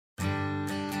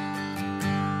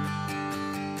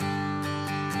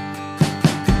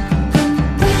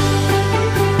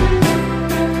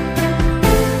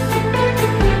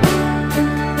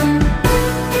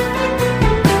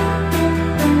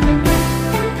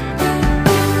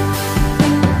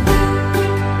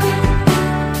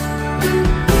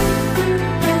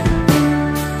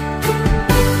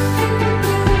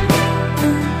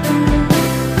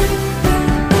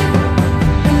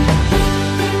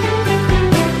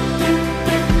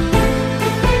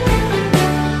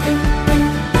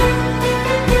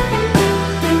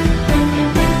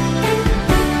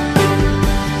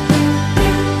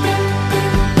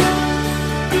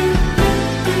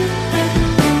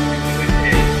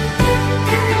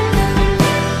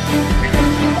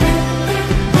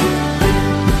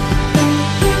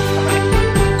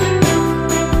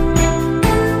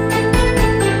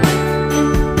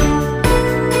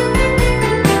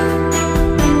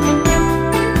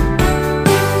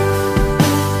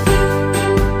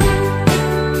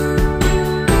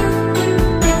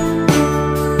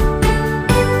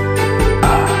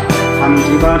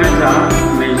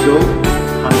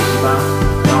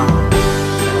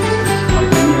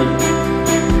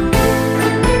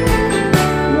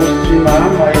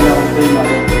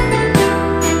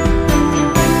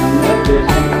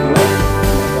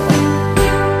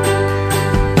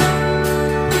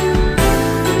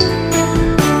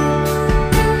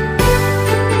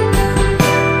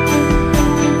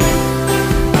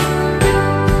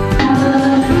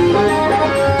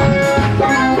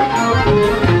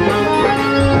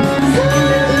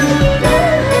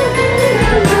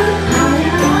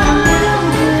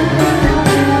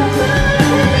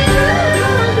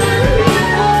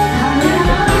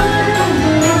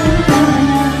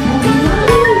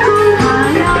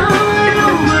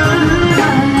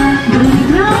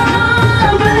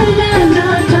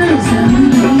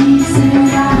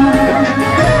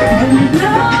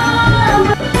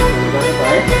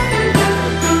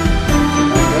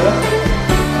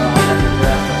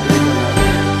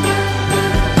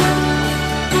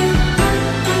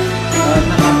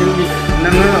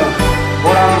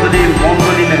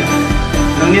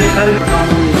बेनिखायनो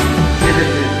आंनि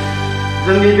गेजेरजों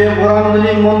जोंनि बे बर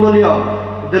आमजुलि मण्डलियाव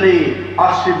दिनै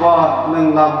आशीर्बाद नों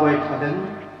लाबोबाय थादों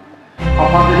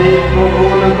आफा दिनै प्रभु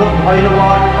नोंखौ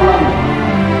धन्यबाद खालामो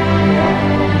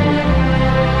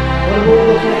प्रभु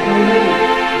गोसोखांदों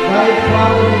जायफ्रा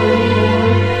नोंनि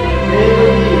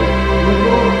बेबायदि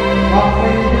नोंखौ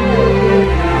बाख्नायनायजों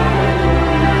लोगोसे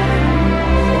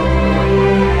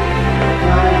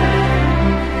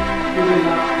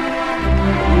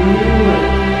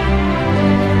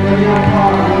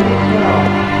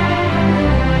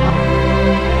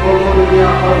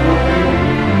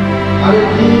आरो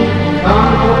जि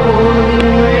दानफोरखौ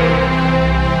होनानै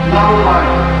लाबोबाय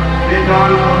बे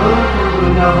दानखौ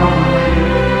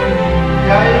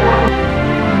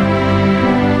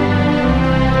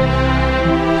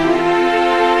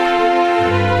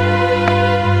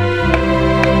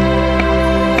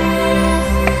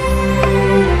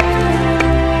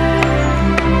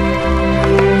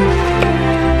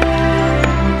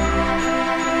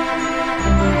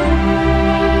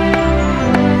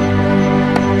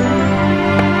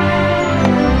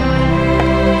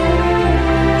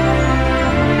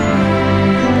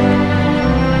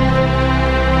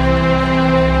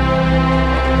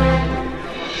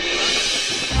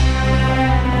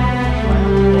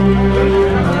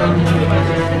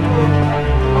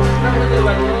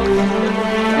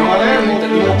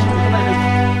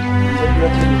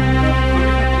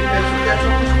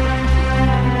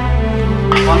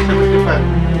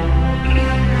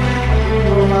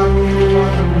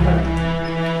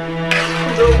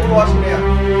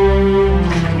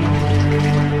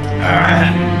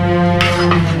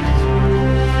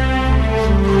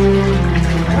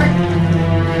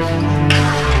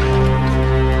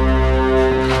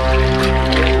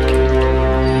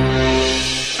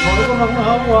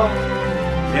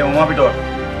अमा बेदर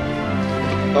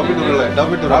दाउ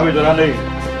बेदरा नै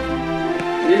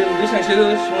बे बेसेबांसो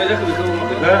संनाय जाखो बेखौ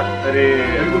ओरै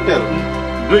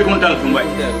 2 कुइन्टाल संबाय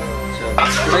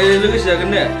ओमफ्राय लोगोसे जागोन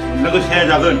ने लोगोसे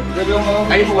जागोन बेयाव माबा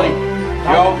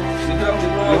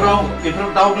बेफोराव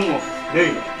दाउ दङ नै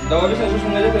दाउआ बेसेबांसो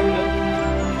संनाय जाखो बेनो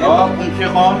दाउआ खमसे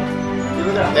खम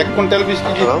 1 कुइन्टाल 20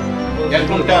 केजि 1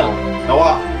 कुइन्टाल दाउआ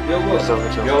बेयावबो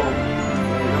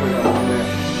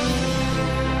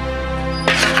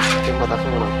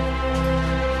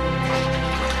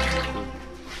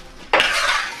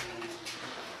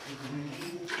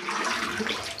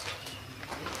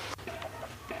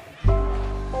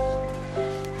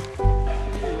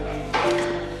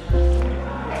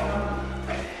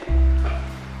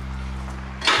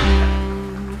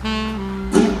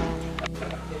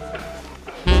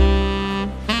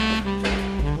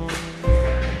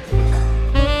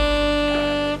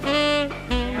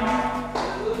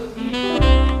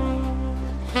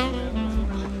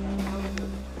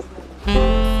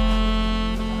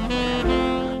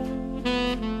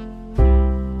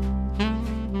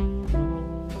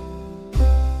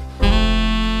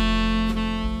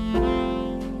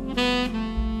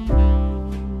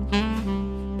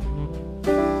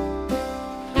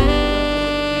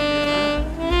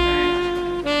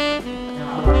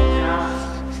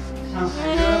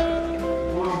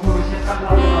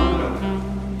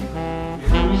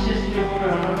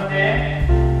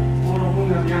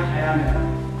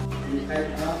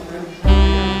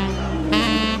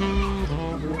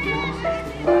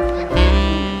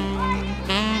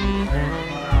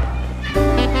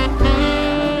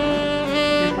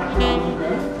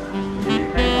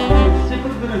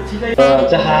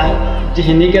जहा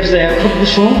दिहिनि गेरजाया खोब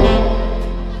गुसुं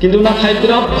किन्तु नाथाय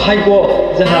बिराद भाग्य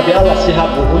जोंहा बे आलासिहा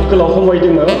बहुत गोलाव समय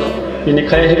दङ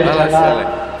बेनिखायनो बिथाङा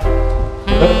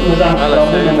खोब मोजां राव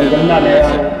बुंनो मोनगोन होननानै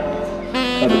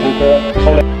आं बिथांखौ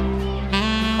खावलाय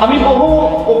আমি বহু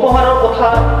উপহাৰৰ কথা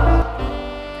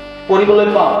পঢ়িবলৈ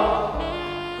পাওঁ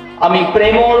আমি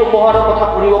প্ৰেমৰ উপহাৰৰ কথা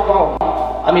পঢ়িব পাওঁ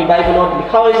আমি বাইবেলত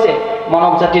লিখা হৈছে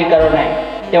মানৱ জাতিৰ কাৰণে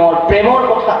তেওঁৰ প্ৰেমৰ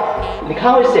কথা লিখা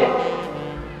হৈছে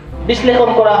বিশ্লেষণ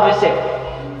কৰা হৈছে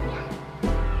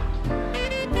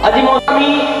আজি আমি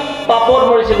পাপৰ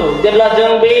মৰিছিলো जेब्ला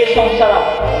जों बे संसाराव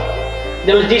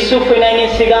जेब्ला जिसु फैनायनि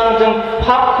सिगां जों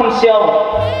पाप खोमसियाव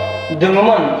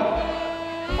दङमोन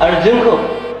आरो जोंखौ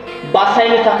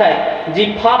बासायनो थाखाय जि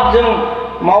पाप जों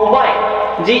मावबाय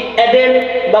जि एडेन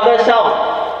बागासाव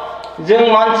जों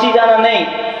मानसि जानानै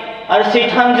आरो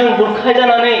सैतानजों बुरखाय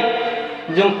जानानै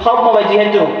जों पाप मावबाय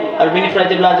जिहेतु आरो बेनिफ्राय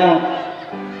जेब्ला जों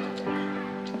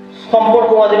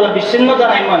सम्पर्कआ जेब्ला बिच्छिन्न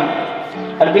जानायमोन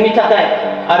आरो बेनि थाखाय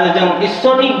आरो जों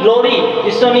इसोरनि ग्ल'रि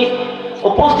इसोरनि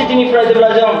उपस्थितिनिफ्राय जेब्ला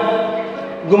जों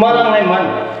गोमालांनायमोन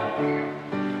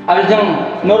आरो जों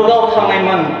नरगाव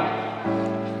थांनायमोन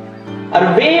आरो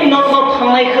बे नरगाव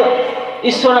थांनायखौ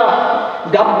इसोरा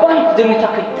गाब्बाय जोंनि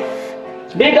थाखाय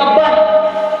बे गाब्बाय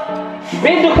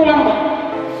बे दुखु नांबाय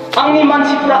आंनि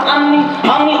मानसिफ्रा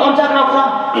आंनि अनजाग्राफ्रा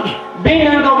बे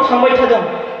नरगाव थांबाय थादों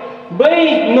बै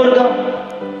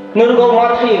नरगाव मा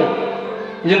थायो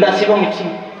जों गासिबो मिथियो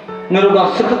नरगाव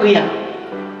सुखु गैया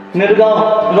नरगाव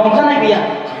रंजानाय गैया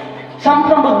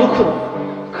सानफ्रोमबो दुखु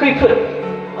खैफोद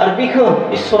आरो बेखौ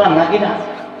इसोरा नागिरा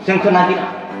जोंखौ नागिरा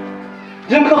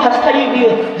जोंखौ हास्थायो बियो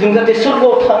जों जाहाथे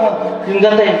स्वर्गआव थाङो जों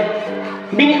जाहाथे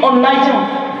बिनि अननायजों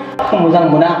मोजां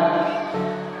मोना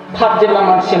पाप जेब्ला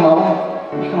मानसिया मावो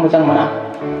बेखौ मोजां मोना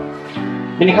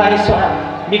बेनिखायनो इसोरा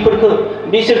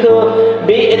बिसोरखौ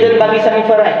बे एडेन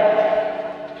बागिसानिफ्राय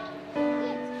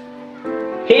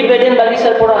সেই এডেন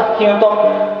বাগিচাৰ পৰা সিহঁতক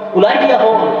ওলাই দিয়া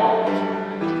হ'ল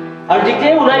আৰু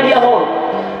যেতিয়া ওলাই দিয়া হ'ল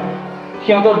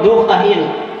সিহঁতৰ দুখ আহিল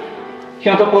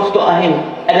সিহঁতৰ কষ্ট আহিল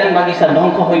এডেন বাগিচা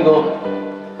ধ্বংস হৈ গ'ল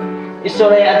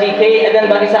ঈশ্বৰে আজি সেই এডেন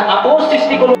বাগিচা আকৌ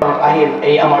সৃষ্টি কৰিব আহিল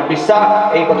এই আমাৰ বিশ্বাস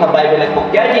এই কথা বাইবেলে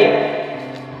পকিয়াই দিয়ে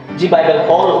যি Bible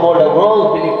all over the world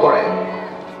believe কৰে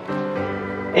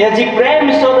এই যি প্ৰেম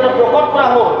ঈশ্বৰৰ প্ৰকট কৰা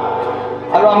হ'ল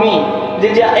আৰু আমি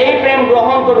যেতিয়া এই প্ৰেম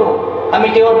গ্ৰহণ কৰোঁ আমি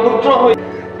তেওঁৰ পুত্ৰ হৈ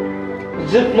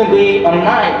जोबनो गैयै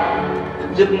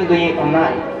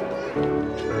अन्नाय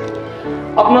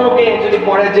আপোনালোকে যদি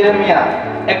পঢ়ে জেৰেমিয়া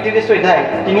 31 অধ্যায়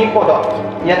 3 পদত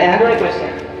ইয়াত এনেদৰে কৈছে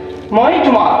মই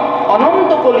তোমাক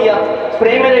অনন্ত কলিয়াত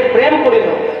প্ৰেমেৰে প্ৰেম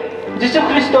কৰিলো যীশু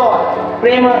খ্ৰীষ্ট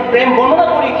প্ৰেম বৰ্ণনা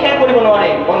কৰি শেষ কৰিব নোৱাৰে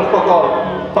বন্ধুসকল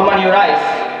সন্মানীয় ৰাইজ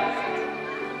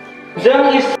जों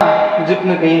इसा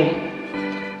जोबनो गैयै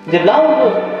जेब्लाबो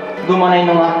गोमानाय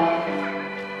नङा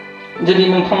যদি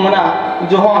नोंथांमोना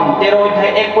जहन 13 अध्याय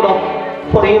 1 पदआव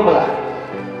फरायोब्ला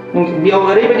बेयाव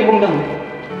ओरैबायदि बुंदों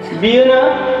बियोनो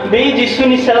बे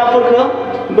जिसुनि सेलाफोरखौ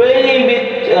बै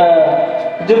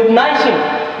जोबनायसिम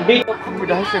बे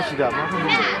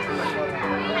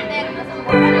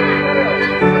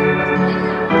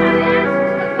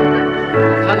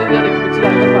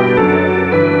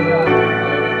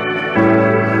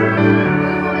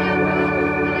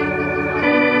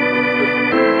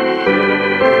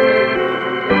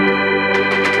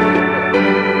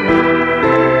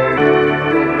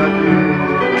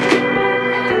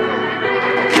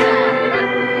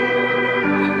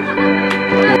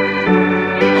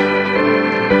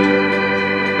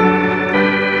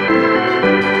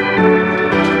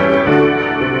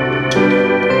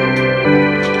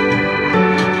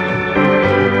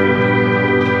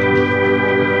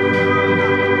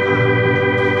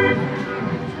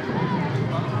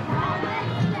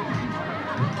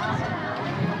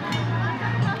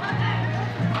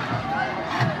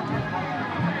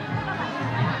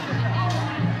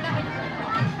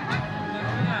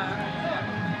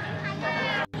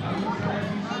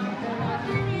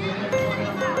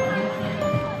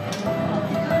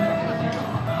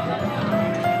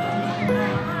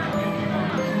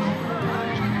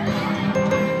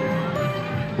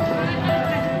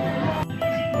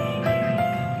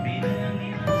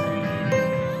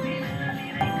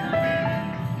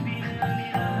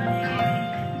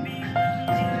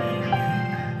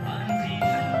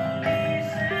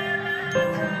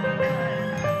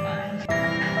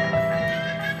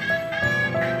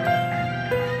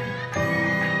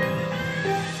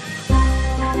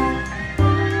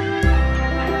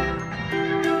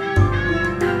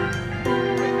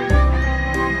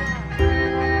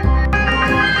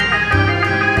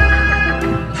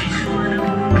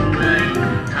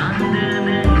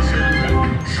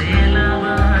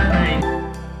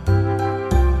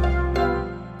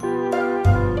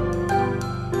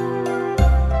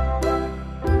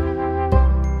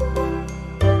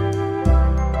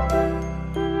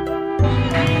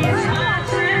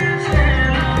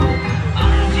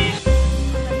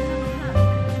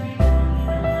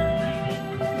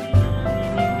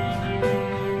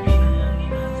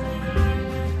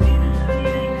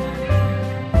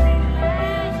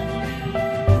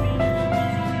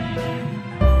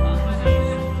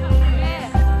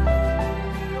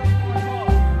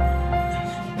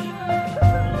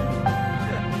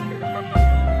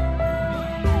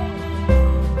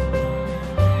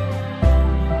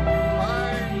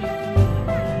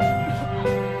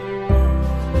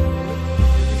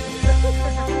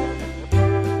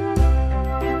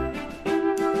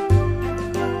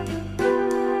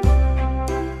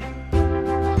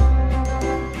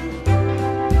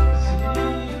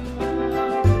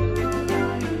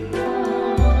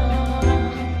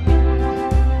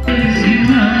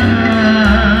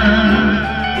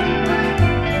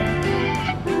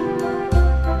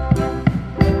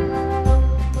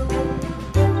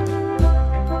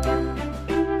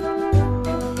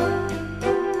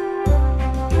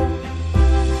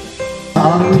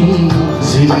आंनि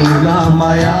जिउ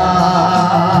लामाया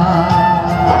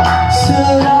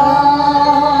सोरां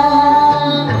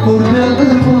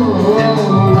हरदों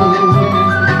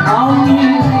आंनि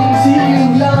जिउ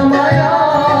लामाया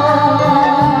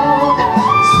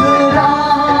सोरां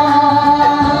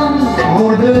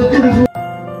हरदों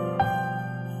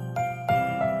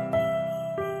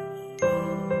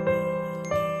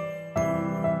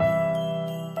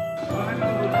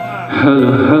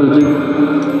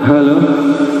Hello.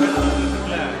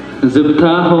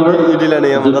 Zubta hor.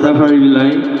 Zubta hari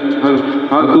bilai.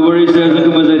 Aku beri saya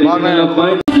kembali di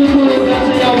lapai.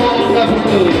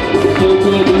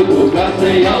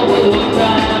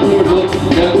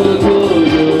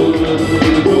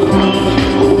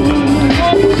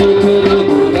 Syukur